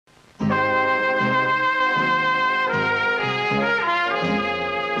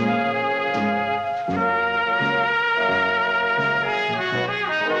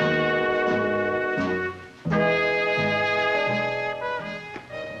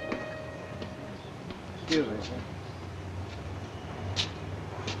Excuse me.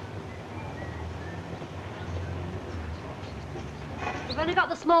 We've only got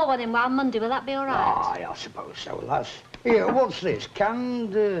the small one in on Monday. Will that be all right? Aye, I suppose so, lass. Here, what's this?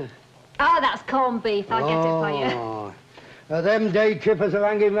 Canned... Oh, that's corned beef. I'll get it for you. Them day trippers are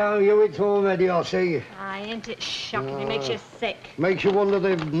hanging round you, it's already, I see. Aye, ain't it shocking? It makes you sick. Makes you wonder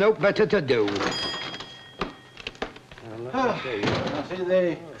they've no better to do. I see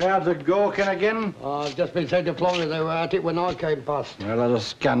the crowds are gawking again. Oh, I've just been saying to Florrie they were at it when I came past. Well, they're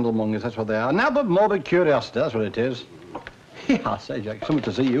scandalmongers, that's what they are. Now, but morbid curiosity, that's what it is. Yeah, I say, Jack, something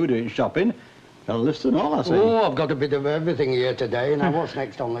to see you doing shopping. Got a list and all, I see. Oh, I've got a bit of everything here today. Now, what's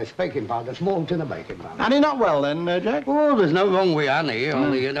next on this? Baking powder, small tin of baking powder. Annie not well, then, Jack? Oh, there's no wrong with Annie,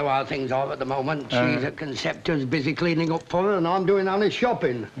 only you know how things are at the moment. She's at Conceptor's, busy cleaning up for her, and I'm doing Annie's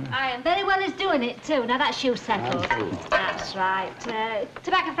shopping. Aye, and very well is doing it, too. Now, that's you settled. That's right.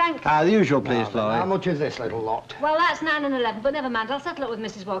 Tobacco, Frank? The usual, please, Florrie. How much is this little lot? Well, that's 9 and 11, but never mind. I'll settle it with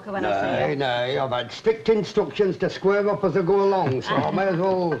Mrs. Walker when I see her. Nay, I've had strict instructions to square up as I go along, so I may as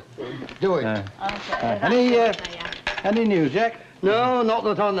well do it. Any news, Jack? No, not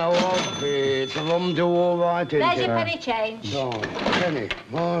that I know of. It's a rum do all right, isn't There's it? your penny change. Oh, penny.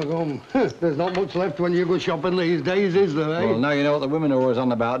 Oh, there's not much left when you go shopping these days, is there, eh? Well, now you know what the women are always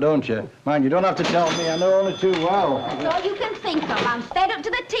on about, don't you? Mind, you don't have to tell me. I know only too well. That's all you can think of. I'm fed up to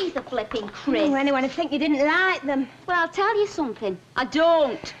the teeth of flipping Chris. Oh, anyone would think you didn't like them. Well, I'll tell you something. I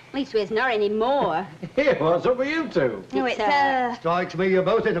don't. At least there's not anymore. Here, what's up with you two? No, it's Strikes me you're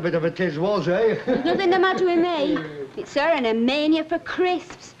both in a bit of a tiz-was, eh? There's nothing the matter with me. It's her and a mania for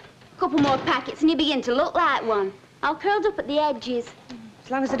crisps. A couple more packets and you begin to look like one. All curled up at the edges.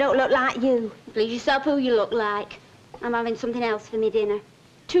 as long as I don't look like you. Please yourself who you look like. I'm having something else for me dinner.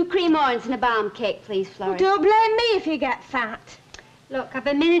 2 cream oranges and a balm cake, please, Florrie. Don't blame me if you get fat. Look, I've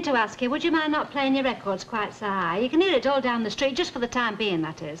been meaning to ask you, would you mind not playing your records quite so high? You can hear it all down the street, just for the time being,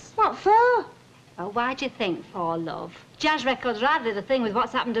 that is. What for? Well, why do you think, for love? Jazz records are hardly the thing with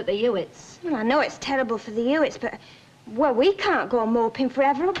what's happened at the Hewitts. Well, I know it's terrible for the Hewitts, but, well, we can't go moping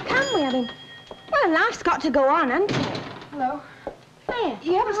forever, can we? I mean, well, life's got to go on, hasn't it? Hello. Hiya.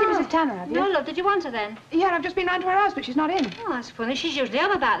 You haven't seen Mrs. Tanner, have you? No, love, did you want her then? Yeah, I've just been round to her house, but she's not in. Oh, that's funny. She's usually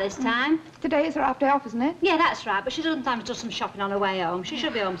home about this time. Today is her half day off, isn't it? Yeah, that's right, but she sometimes does some shopping on her way home. She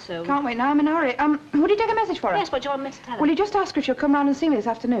should be home soon. Can't wait now, I'm in a hurry. Would you take a message for her? Yes, what do you want me to tell her? Will you just ask her if she'll come round and see me this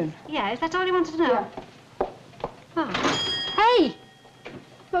afternoon? Yeah, is that all you wanted to know? Yeah. Oh. Hey!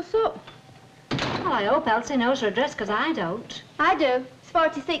 What's up? Well, I hope Elsie knows her address, because I don't. I do. It's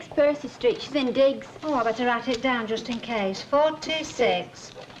 46 Percy Street. She's in Diggs. Oh, I better write it down just in case.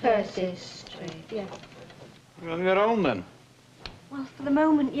 46 Percy Street. Yeah. You're on your own, then? Well, for the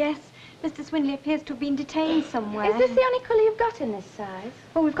moment, yes. Mr. Swindley appears to have been detained somewhere. Is this the only colour you've got in this size?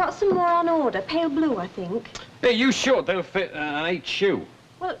 Well, we've got some more on order. Pale blue, I think. Hey, you short, they'll fit an 8 shoe.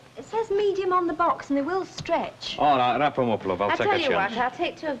 Well, it says medium on the box, and they will stretch. All right, wrap them up, love. I'll take a chance. Tell you what, I'll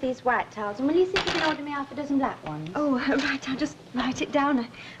take 2 of these white towels, and will you see if you can order me half a dozen black ones? Oh, right, I'll just write it down.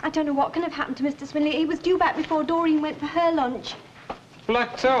 I don't know what can have happened to Mr. Swindley. He was due back before Doreen went for her lunch.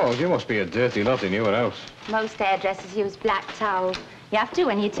 Black towels? You must be a dirty lot in your house. Most hairdressers use black towels. You have to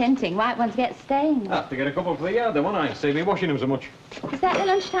when you're tinting. White ones get stained. I have to get a couple for the yard, then, won't I? Save me washing them so much. Is that the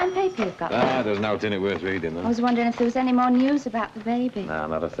lunchtime paper you've got? There's no in it worth reading, I then. was wondering if there was any more news about the baby. Nah,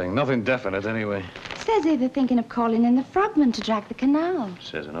 not a thing. Nothing definite, anyway. It says here they're thinking of calling in the frogmen to drag the canal.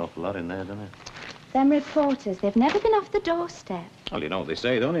 Says an awful lot in there, doesn't it? Them reporters, they've never been off the doorstep. Well, you know what they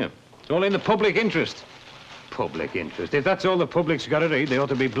say, don't you? It's all in the public interest. Public interest. If that's all the public's got to read, they ought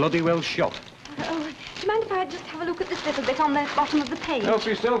to be bloody well shot. Oh, do you mind if I just have a look at this little bit on the bottom of the page? Help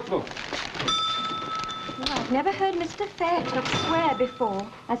yourself, look. Well, I've never heard Mr. Fairclough swear before.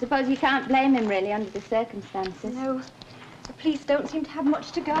 I suppose you can't blame him, really, under the circumstances. No, the police don't seem to have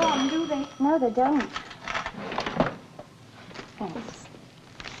much to go on, do they? No, they don't. Thanks.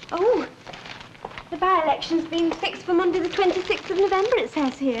 Oh, the by-election's been fixed for Monday the 26th of November, it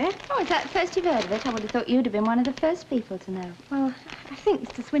says here. Oh, is that the first you've heard of it? I would have thought you'd have been one of the first people to know. Well, I think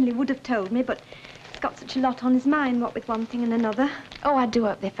Mr. Swindley would have told me, but he's got such a lot on his mind, what with one thing and another. Oh, I do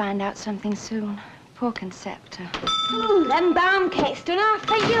hope they find out something soon. Poor Conceptor. Oh, them balm cakes done half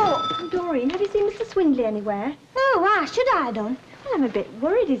for you. Oh, Doreen, have you seen Mr. Swindley anywhere? No, why should I done? Well, I'm a bit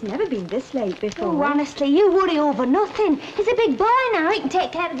worried. He's never been this late before. Oh, honestly, you worry over nothing. He's a big boy now. He can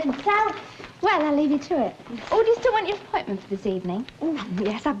take care of himself. Well, I'll leave you to it. Oh, do you still want your appointment for this evening? Oh,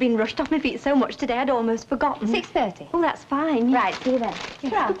 yes, I've been rushed off my feet so much today I'd almost forgotten. 6:30. Oh, that's fine. Right, see you then.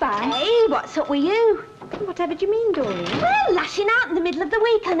 Yes, goodbye. Hey, what's up with you? Whatever do you mean, Doreen? Well, lashing out in the middle of the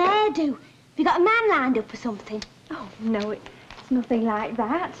week on hairdo. Have you got a man lined up or something? Oh, no, it's nothing like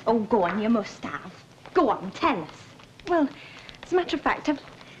that. Oh, go on, you must have. Go on, tell us. Well, as a matter of fact,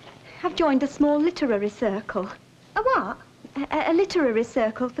 I've joined a small literary circle. A what? A literary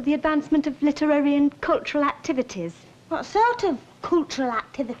circle for the advancement of literary and cultural activities. What sort of cultural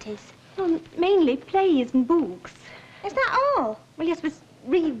activities? Well, mainly plays and books. Is that all? Well, yes, we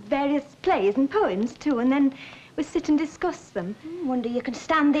read various plays and poems, too, and then we sit and discuss them. Wonder you can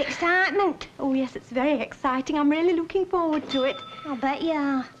stand the excitement. Oh, yes, it's very exciting. I'm really looking forward to it. I'll bet you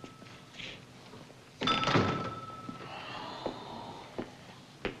are.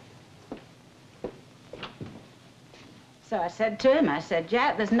 So I said to him, I said,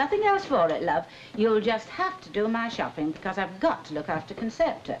 Jack, there's nothing else for it, love. You'll just have to do my shopping because I've got to look after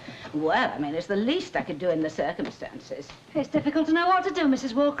Concepta. Well, I mean, it's the least I could do in the circumstances. It's difficult to know what to do,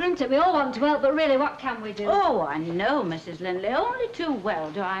 Mrs. Walker, isn't it? We all want to help, but really, what can we do? Oh, I know, Mrs. Lindley. Only too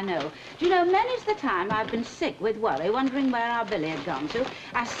well do I know. Do you know, many's the time I've been sick with worry, wondering where our Billy had gone to.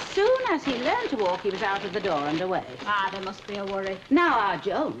 As soon as he learned to walk, he was out of the door and away. Ah, there must be a worry. Now, our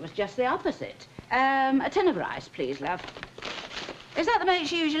Joan was just the opposite. A tin of rice, please, love. Is that the mate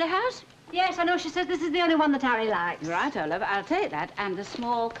she usually has? Yes, I know she says this is the only one that Harry likes. Right, oh, love, I'll take that and a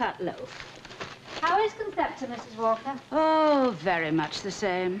small cut loaf. How is Concepta, Mrs. Walker? Oh, very much the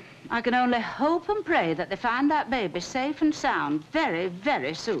same. I can only hope and pray that they find that baby safe and sound very,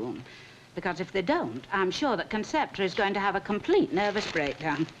 very soon. Because if they don't, I'm sure that Concepta is going to have a complete nervous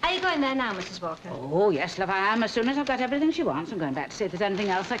breakdown. Are you going there now, Mrs. Walker? Oh, yes, love, I am. As soon as I've got everything she wants, I'm going back to see if there's anything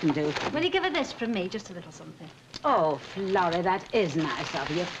else I can do. Will you give her this from me, just a little something? Oh, Florrie, that is nice of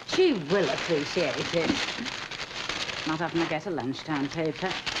you. She will appreciate it. Not often I get a lunchtime paper.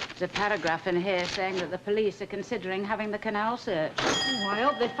 There's a paragraph in here saying that the police are considering having the canal searched. Oh, I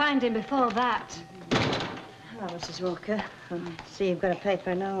hope they find him before that. Hello, Mrs. Walker. See, you've got a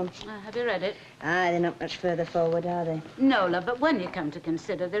paper now. Have you read it? Aye, they're not much further forward, are they? No, love, but when you come to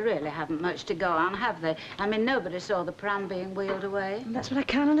consider, they really haven't much to go on, have they? I mean, nobody saw the pram being wheeled away. That's what I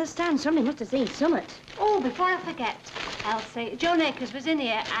can't understand. Somebody must have seen summit. Oh, before I forget, Elsie, Joan Akers was in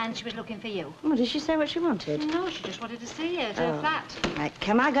here and she was looking for you. Oh, did she say what she wanted? No, she just wanted to see you at her flat. Right,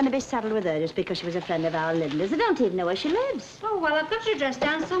 am I going to be saddled with her just because she was a friend of our Linda's? I don't even know where she lives. Oh, well, I've got your address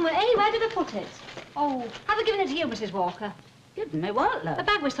down somewhere. Hey, where did I put it? Oh, have I given it to you, Mrs. Walker? Given me what, love? A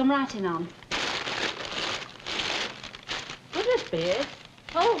bag with some writing on. Would this be it?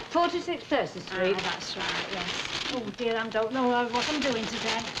 Oh, 46 Thursday Street. Ah, that's right, yes. Oh, dear, I don't know what I'm doing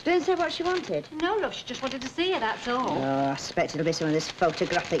today. She didn't say what she wanted. No, love, she just wanted to see you, that's all. Oh, I suspect it'll be some of this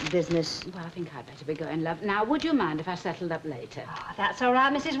photographic business. Well, I think I'd better be going, love. Now, would you mind if I settled up later? Oh, that's all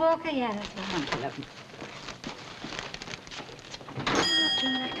right, Mrs. Walker, yeah, that's all right. Thank you, love.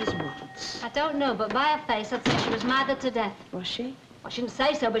 I don't know, but by her face, I'd say she was mad to death. Was she? I shouldn't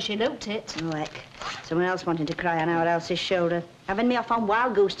say so, but she looked it. Oh, heck. Someone else wanting to cry on our else's shoulder. Having me off on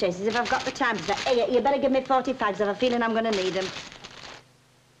wild goose chases if I've got the time to say, hey, you better give me 40 fags. I have a feeling I'm going to need them.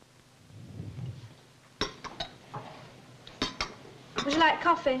 Would you like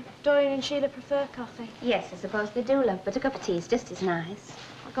coffee? Dorian and Sheila prefer coffee. Yes, I suppose they do, love, but a cup of tea is just as nice.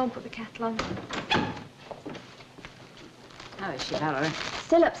 I'll go and put the kettle on. How is she, Valerie?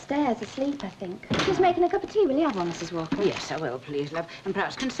 Still upstairs, asleep, I think. She's making a cup of tea. Will you have one, Mrs. Walker? Yes, I will, please, love. And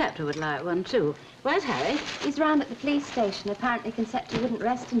perhaps Concepta would like one, too. Where's Harry? He's round at the police station. Apparently, Concepta wouldn't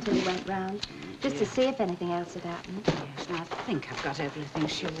rest until he went round, just to see if anything else had happened. Yes, now, I think I've got everything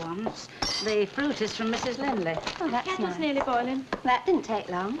she wants. The fruit is from Mrs. Lindley. Oh, that's Kettle's nice. nearly boiling. That didn't take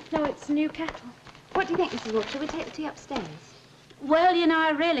long. No, it's a new kettle. What do you think, Mrs. Walker? Shall we take the tea upstairs? Well, you know,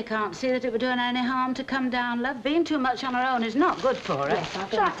 I really can't see that it would do her any harm to come down, love. Being too much on her own is not good for her. Yes, I'll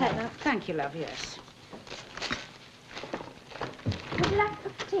go Shall I and take take that? Thank you, love, yes. Would you like a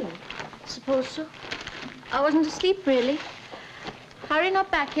cup of tea? Suppose so. I wasn't asleep, really. Harry not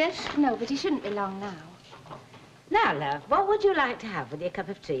back yet? No, but he shouldn't be long now. Now, love, what would you like to have with your cup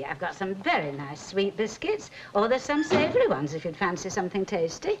of tea? I've got some very nice sweet biscuits, or there's some savoury ones if you'd fancy something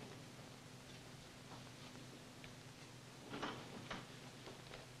tasty.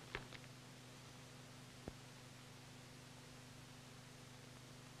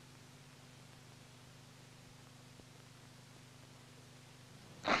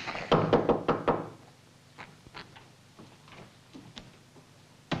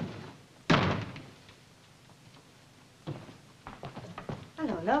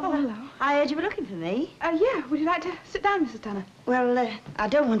 Hello, love. Oh, hello. I heard you were looking for me. Yeah. Would you like to sit down, Mrs. Tanner? Well, I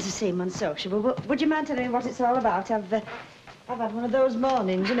don't want to seem unsociable, but would you mind telling me what it's all about? I've had one of those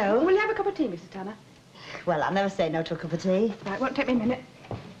mornings, you know. Will you have a cup of tea, Mrs. Tanner? Well, I'll never say no to a cup of tea. Right, won't take me a minute.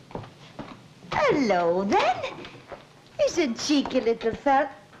 Hello, then. He's a cheeky little fella.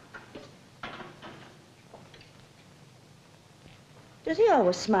 Does he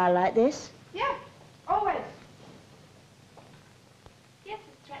always smile like this? Yeah.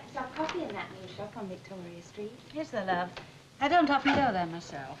 coffee in that new shop on Victoria Street? Yes, there, love. I don't often go there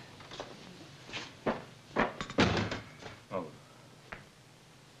myself. Oh.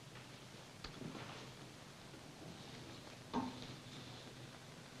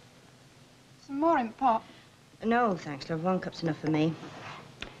 Some more in the pot. No, thanks, love. One cup's enough for me.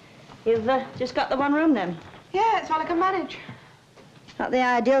 You've just got the one room, then? Yeah, it's all I can manage. Not the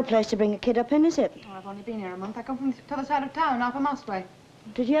ideal place to bring a kid up in, is it? Oh, I've only been here a month. I come from the other side of town, half a mile away.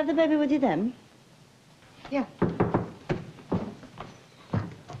 Did you have the baby with you then? Yeah.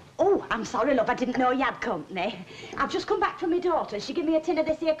 Oh, I'm sorry, love. I didn't know you had company. I've just come back from my daughter. She gave me a tin of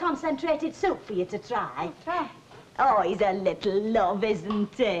this here concentrated soup for you to try. Try. Oh, he's a little love,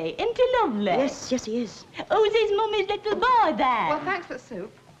 isn't he? Isn't he lovely? Yes, he is. Who's his mummy's little boy there? Well, thanks for the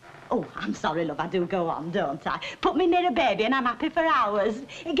soup. Oh, I'm sorry, love. I do go on, don't I? Put me near a baby and I'm happy for hours.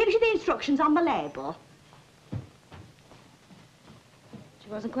 It gives you the instructions on the label. She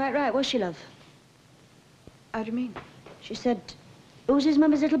wasn't quite right, was she, love? How do you mean? She said, who's his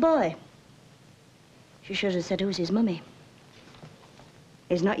mummy's little boy? She should have said, who's his mummy?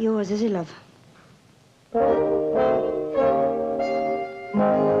 He's not yours, is he, love?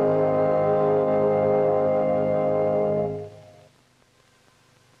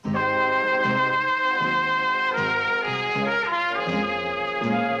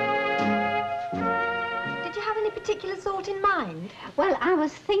 Particular sort in mind? Well, I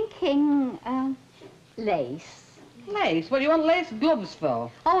was thinking, lace. Lace? What do you want lace gloves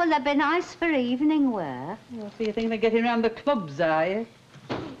for? Oh, well, they'd be nice for evening wear. Oh, so you think they're getting round the clubs, are you?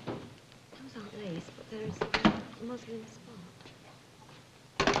 Those aren't lace, but there is a muslin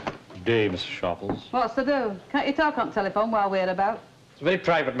spot. Good day, Mr. Sharples. What's to do? Can't you talk on telephone while we're about? It's a very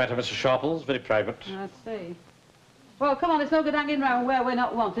private matter, Mr. Sharples, very private. I see. Well, come on, it's no good hanging round where we're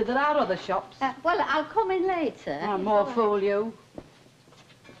not wanted. There are other shops. Well, I'll come in later. More fool you.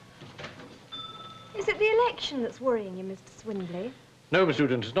 Is it the election that's worrying you, Mr. Swindley? No, Miss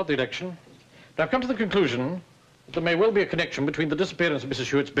Nugent, it's not the election. But I've come to the conclusion that there may well be a connection between the disappearance of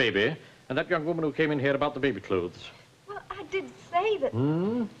Mrs. Hewitt's baby and that young woman who came in here about the baby clothes. Well, I did say that...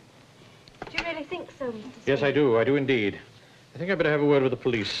 Hmm? Do you really think so, Mr. Swindley? Yes, I do indeed. I think I'd better have a word with the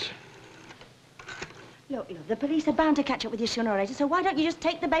police. Look, love, the police are bound to catch up with you sooner or later, so why don't you just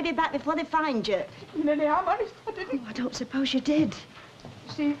take the baby back before they find you? Lily, I'm honest, I didn't. Oh, I don't suppose you did.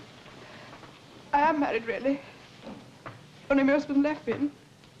 See, I am married, really. Only my husband left me. And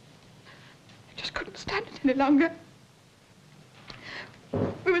I just couldn't stand it any longer.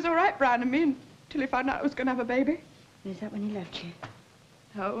 We was all right, Brian and me, until he found out I was going to have a baby. Is that when he left you?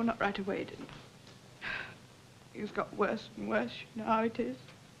 No, not right away, didn't. He's got worse and worse, you know how it is.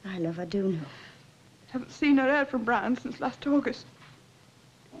 I love, I do know. Haven't seen or heard from Brian since last August.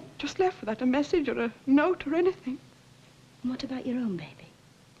 Just left without a message or a note or anything. And what about your own baby?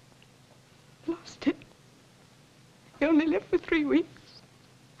 Lost it. He only lived for 3 weeks.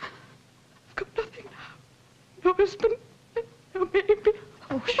 I've got nothing now. No husband, no baby.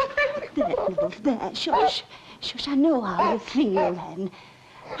 Oh, shush. There, love, there. Shush. Shush, I know how you feel then.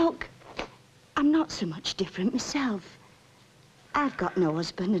 Look, I'm not so much different myself. I've got no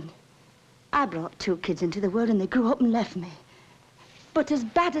husband and I brought 2 kids into the world and they grew up and left me. But as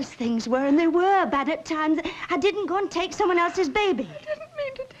bad as things were, and they were bad at times, I didn't go and take someone else's baby. I didn't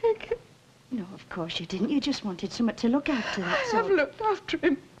mean to take it. No, of course you didn't. You just wanted someone to look after, that's all. I've looked after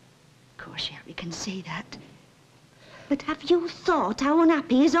him. Of course, yeah, we can see that. But have you thought how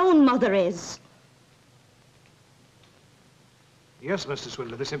unhappy his own mother is? Yes, Mr.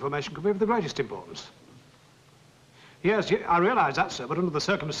 Swindler, this information could be of the greatest importance. Yes, I realise that, sir, but under the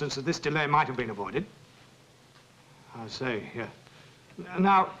circumstances, this delay might have been avoided. I say, yeah.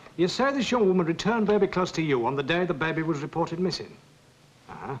 Now, you say this young woman returned baby clothes to you on the day the baby was reported missing?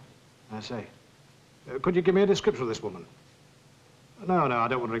 Uh-huh. I say. Could you give me a description of this woman? No, I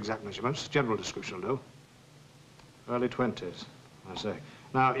don't want her exact measurements. General description will do. Early 20s, I say.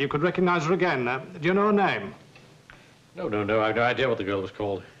 Now, you could recognise her again. Do you know her name? No, I've no idea what the girl was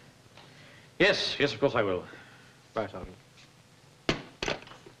called. Yes, of course I will. Right, Sergeant.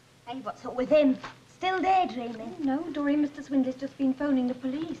 Hey, what's up with him? Still daydreaming? No, Doreen, Mr. Swindley's just been phoning the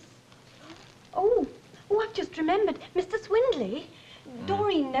police. Oh, I've just remembered. Mr. Swindley,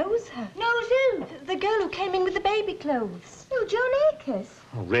 Doreen knows her. Knows who? The girl who came in with the baby clothes. Oh, Joan Akers.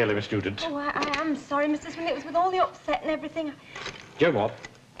 Oh, really, Miss Nugent? Oh, I am sorry, Mr. Swindley. It was with all the upset and everything. Joan what?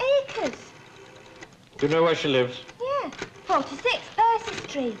 Akers. Do you know where she lives? Yeah, 46 Percy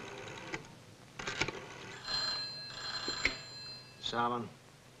Street. Simon.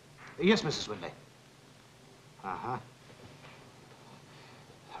 Yes, Mr. Swindley. Uh-huh.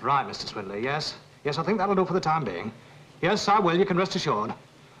 Right, Mr. Swindley, yes. Yes, I think that'll do for the time being. Yes, I will, you can rest assured.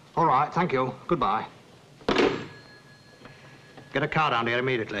 All right, thank you. Goodbye. Get a car down here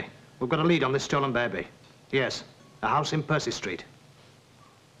immediately. We've got a lead on this stolen baby. Yes, a house in Percy Street.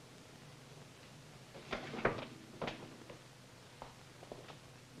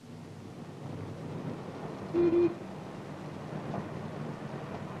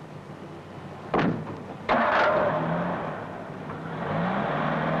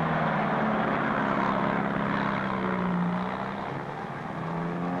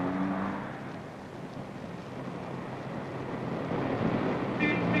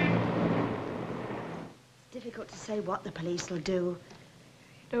 Difficult to say what the police will do.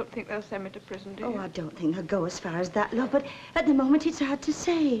 You don't think they'll send me to prison, do you? Oh, I don't think they'll go as far as that, love, but at the moment it's hard to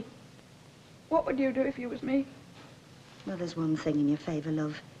say. What would you do if you was me? Well, there's one thing in your favour,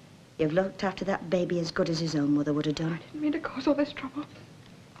 love. You've looked after that baby as good as his own mother would have done. I didn't mean to cause all this trouble.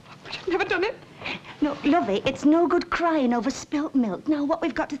 But I've never done it. No, lovey, it's no good crying over spilt milk. Now, what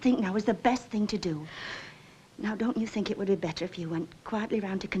we've got to think now is the best thing to do. Now, don't you think it would be better if you went quietly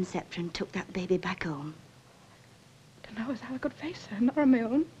round to Concepta and took that baby back home? I don't know, is that a good face, sir? Not on my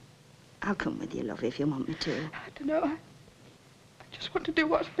own. I'll come with you, lovey, if you want me to. I don't know. I just want to do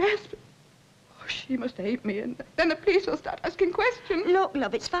what's best. Oh, she must hate me, and then the police will start asking questions. Look,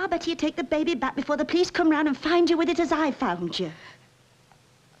 love, it's far better you take the baby back before the police come round and find you with it as I found you.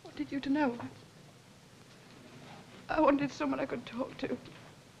 I wanted you to know. I wanted someone I could talk to.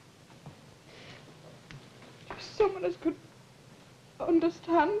 Just someone as could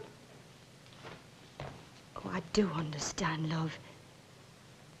understand. Oh, I do understand, love.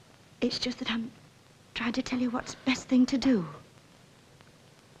 It's just that I'm trying to tell you what's best thing to do.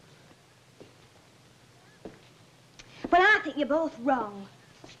 Well, I think you're both wrong.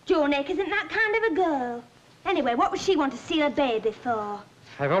 Jo Nick isn't that kind of a girl. Anyway, what would she want to steal a baby for?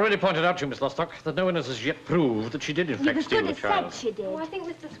 I've already pointed out to you, Miss Lostock, that no one has as yet proved that she did, in You've fact, as steal good the as child. said she did. Oh, I think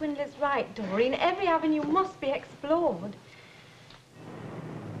Mr. Swindler's right, Doreen. Every avenue must be explored.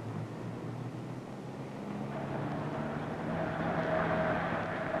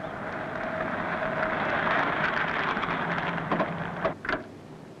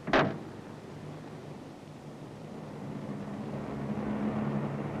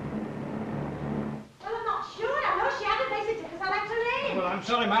 Well, I'm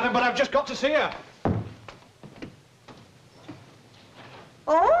sorry, madam, but I've just got to see her.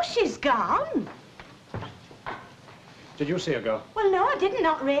 Oh, she's gone. Did you see her go? Well, no, I didn't,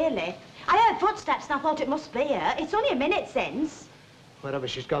 not really. I heard footsteps and I thought it must be her. It's only a minute since. Wherever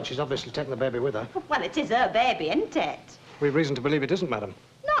she's gone, she's obviously taken the baby with her. Well, it is her baby, isn't it? We've reason to believe it isn't, madam.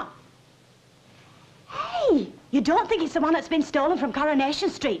 No. Hey, you don't think it's the one that's been stolen from Coronation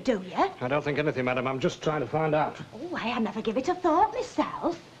Street, do you? I don't think anything, madam. I'm just trying to find out. Oh, I never give it a thought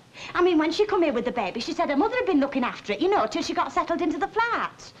myself. I mean, when she come here with the baby, she said her mother had been looking after it, you know, till she got settled into the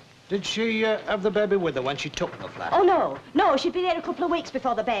flat. Did she have the baby with her when she took the flat? Oh, no. No, she'd been here a couple of weeks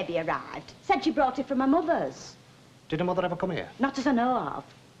before the baby arrived. Said she brought it from her mother's. Did her mother ever come here? Not as I know of.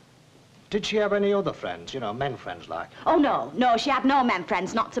 Did she have any other friends, you know, men friends like? Oh, no. No, she had no men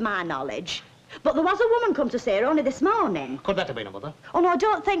friends, not to my knowledge. But there was a woman come to see her only this morning. Could that have been her mother? Oh, no, I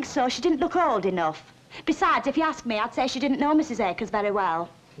don't think so. She didn't look old enough. Besides, if you ask me, I'd say she didn't know Mrs. Akers very well.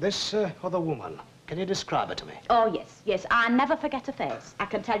 This other woman, can you describe her to me? Oh, yes, yes. I never forget her face. I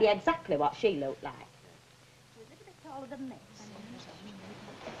can tell you exactly what she looked like. She was a little bit taller than me.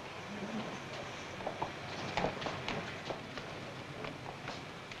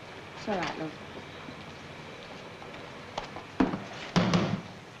 It's all right, love.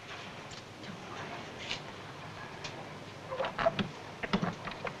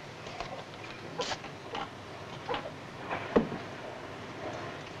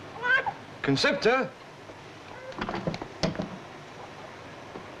 Concepta?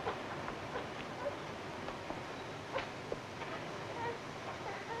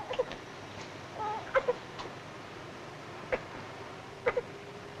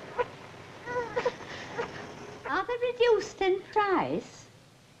 Are they reduced in price?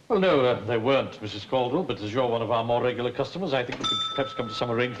 Well, no, they weren't, Mrs. Caldwell, but as you're one of our more regular customers, I think we could perhaps come to some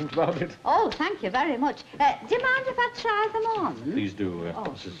arrangement about it. Oh, thank you very much. Do you mind if I try them on? Please do, Oh.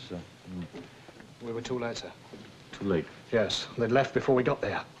 Mrs. We were too late, sir. Too late. Yes, they'd left before we got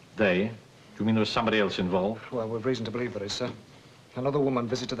there. They? Do you mean there was somebody else involved? Well, we've reason to believe there is, sir. Another woman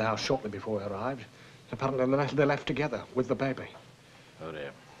visited the house shortly before we arrived. Apparently, they left together with the baby. Oh,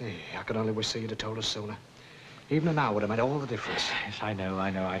 dear. I could only wish you'd have told us sooner. Even an hour would have made all the difference. Yes, I know.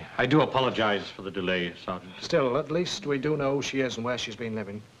 I do apologize for the delay, Sergeant. Still, at least we do know who she is and where she's been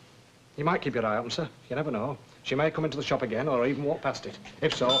living. You might keep your eye open, sir. You never know. She may come into the shop again or even walk past it.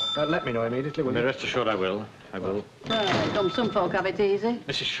 If so, let me know immediately, will you? Rest assured I will. I will. Well, some folk have it easy.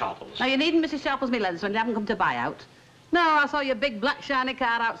 Mrs. Sharples. Now, you needn't Mrs. Sharples me letters when you haven't come to buy out. No, I saw your big black shiny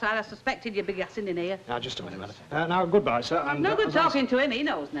car outside. I suspected you'd be gassing in here. Now, just a minute, madam. Now, goodbye, sir. And, no good talking to him. He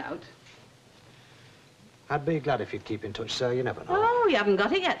knows now. I'd be glad if you'd keep in touch, sir. You never know. Oh, you haven't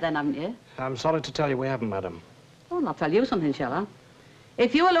got it yet then, haven't you? I'm sorry to tell you we haven't, madam. Well, I'll tell you something, shall I?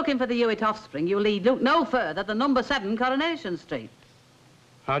 If you were looking for the Hewitt offspring, you'll need look no further than number 7 Coronation Street.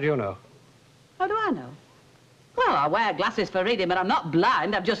 How do you know? How do I know? Well, I wear glasses for reading, but I'm not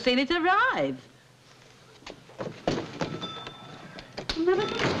blind. I've just seen it arrive.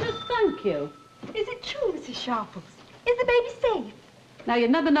 Thank you. Is it true, Mrs. Sharples? Is the baby safe? Now, you've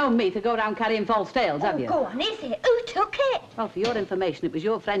never known me to go around carrying false tales, have you? Go on, is it? Who took it? Well, for your information, it was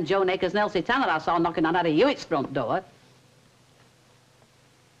your friend Joan Akers and Elsie Tanner I saw knocking on Harry Hewitt's front door.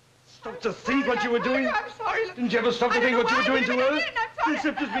 Stop to think what you were doing. I'm sorry. Didn't you ever stop to think what you were doing to her? This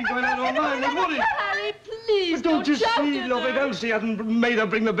has been going on all night. What worry? Harry, please, But don't you shout see, at love, if her. Elsie hadn't made her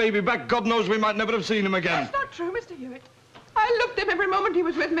bring the baby back, God knows we might never have seen him again. That's not true, Mr. Hewitt. I loved him every moment he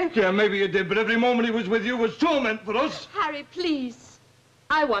was with me. Yeah, maybe you did, but every moment he was with you was torment for us. Harry, please.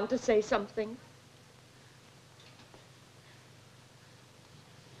 I want to say something.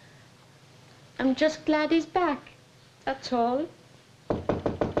 I'm just glad he's back. That's all.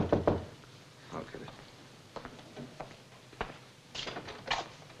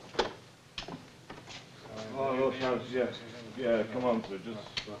 Oh, those houses, yes. Yeah, come on, sir. Just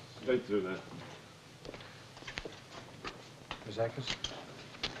straight through there. Miss Akers?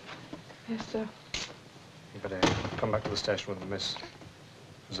 Yes, sir. You better come back to the station with the miss.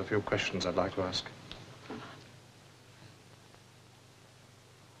 There's a few questions I'd like to ask.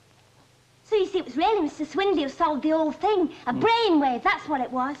 So you see, it was really Mr. Swindley who solved the whole thing. A brainwave, that's what it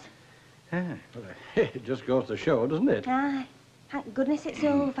was. Yeah, well, it just goes to show, doesn't it? Aye. Thank goodness it's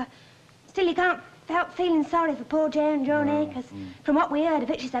over. Still, you can't help feeling sorry for poor Joan Akers. From what we heard of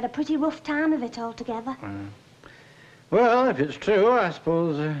it, she's had a pretty rough time of it altogether. Well, if it's true, I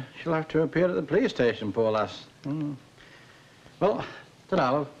suppose she'll have to appear at the police station, poor lass. Well, ta-ra,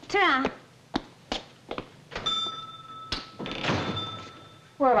 love. Ta-ra.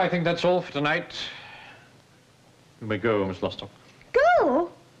 Well, I think that's all for tonight. You may go, Miss Lostock. Go?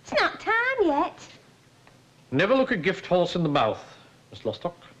 It's not time yet. Never look a gift horse in the mouth, Miss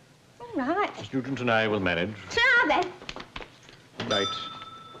Lostock. All right. Miss Nugent and I will manage. Ta-ra, then. Good night.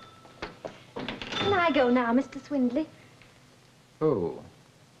 Can I go now, Mr. Swindley? Oh.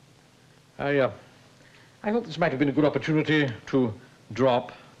 I thought this might have been a good opportunity to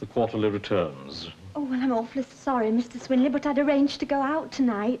drop the quarterly returns. Oh, well, I'm awfully sorry, Mr. Swindley, but I'd arranged to go out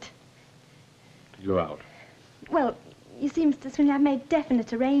tonight. To go out. Well, you see, Mr. Swindley, I've made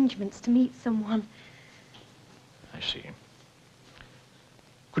definite arrangements to meet someone. I see.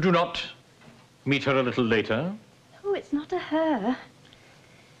 Could you not meet her a little later? Oh, it's not a her.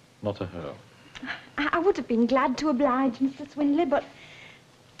 Not a her. I would have been glad to oblige Mr. Swindley, but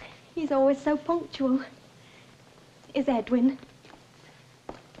he's always so punctual. Is Edwin.